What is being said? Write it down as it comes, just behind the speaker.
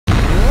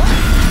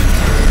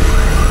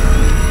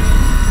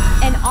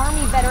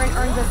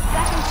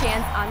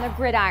chance on the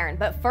gridiron.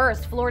 But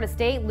first, Florida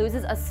State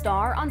loses a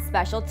star on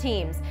special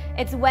teams.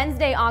 It's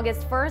Wednesday,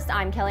 August 1st.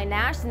 I'm Kelly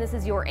Nash, and this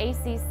is your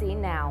ACC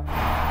Now.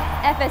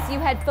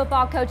 FSU head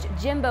football coach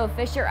Jimbo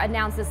Fisher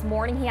announced this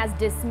morning he has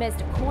dismissed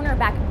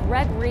cornerback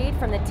Greg Reid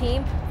from the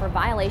team for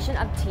violation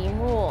of team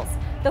rules.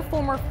 The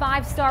former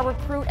five-star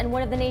recruit and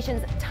one of the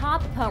nation's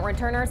top punt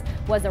returners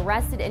was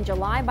arrested in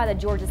July by the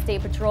Georgia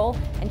State Patrol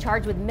and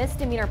charged with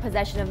misdemeanor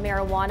possession of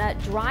marijuana,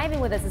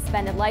 driving with a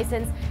suspended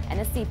license, and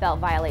a seatbelt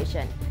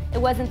violation. It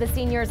wasn't the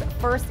senior's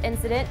first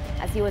incident,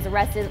 as he was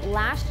arrested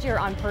last year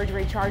on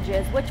perjury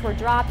charges, which were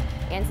dropped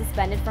and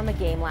suspended from a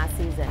game last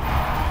season.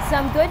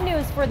 Some good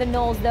news for the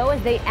Noles, though,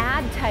 as they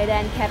add tight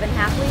end Kevin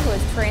Haplea, who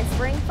is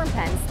transferring from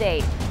Penn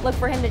State. Look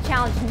for him to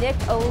challenge Nick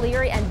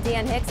O'Leary and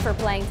Dan Hicks for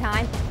playing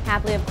time.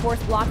 Haplea, of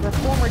course, blocked for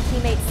former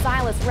teammate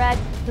Silas Redd,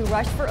 who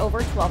rushed for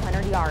over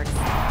 1,200 yards.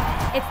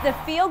 It's the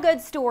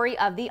feel-good story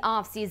of the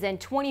offseason.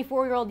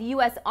 24-year-old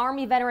U.S.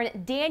 Army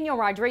veteran Daniel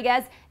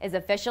Rodriguez is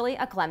officially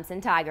a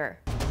Clemson Tiger.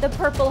 The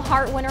Purple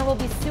Heart winner will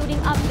be suiting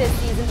up this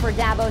season for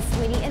Dabo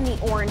Swinney in the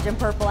orange and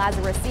purple as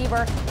a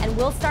receiver and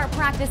will start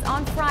practice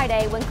on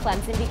Friday when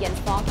Clemson begins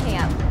fall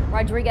camp.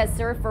 Rodriguez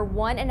served for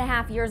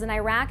 1.5 years in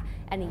Iraq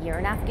and a year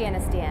in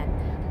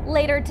Afghanistan.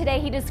 Later today,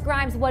 he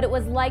describes what it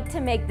was like to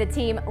make the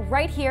team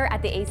right here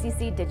at the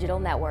ACC Digital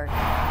Network.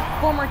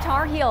 Former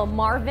Tar Heel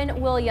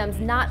Marvin Williams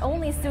not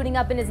only suiting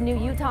up in his new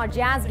Utah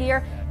Jazz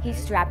gear, he's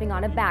strapping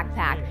on a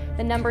backpack.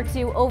 The number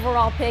 2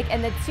 overall pick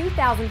in the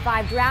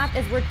 2005 draft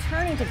is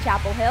returning to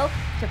Chapel Hill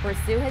to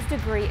pursue his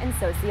degree in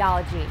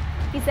sociology.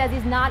 He says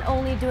he's not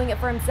only doing it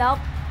for himself,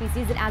 he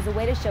sees it as a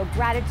way to show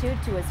gratitude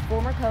to his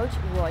former coach,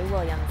 Roy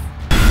Williams.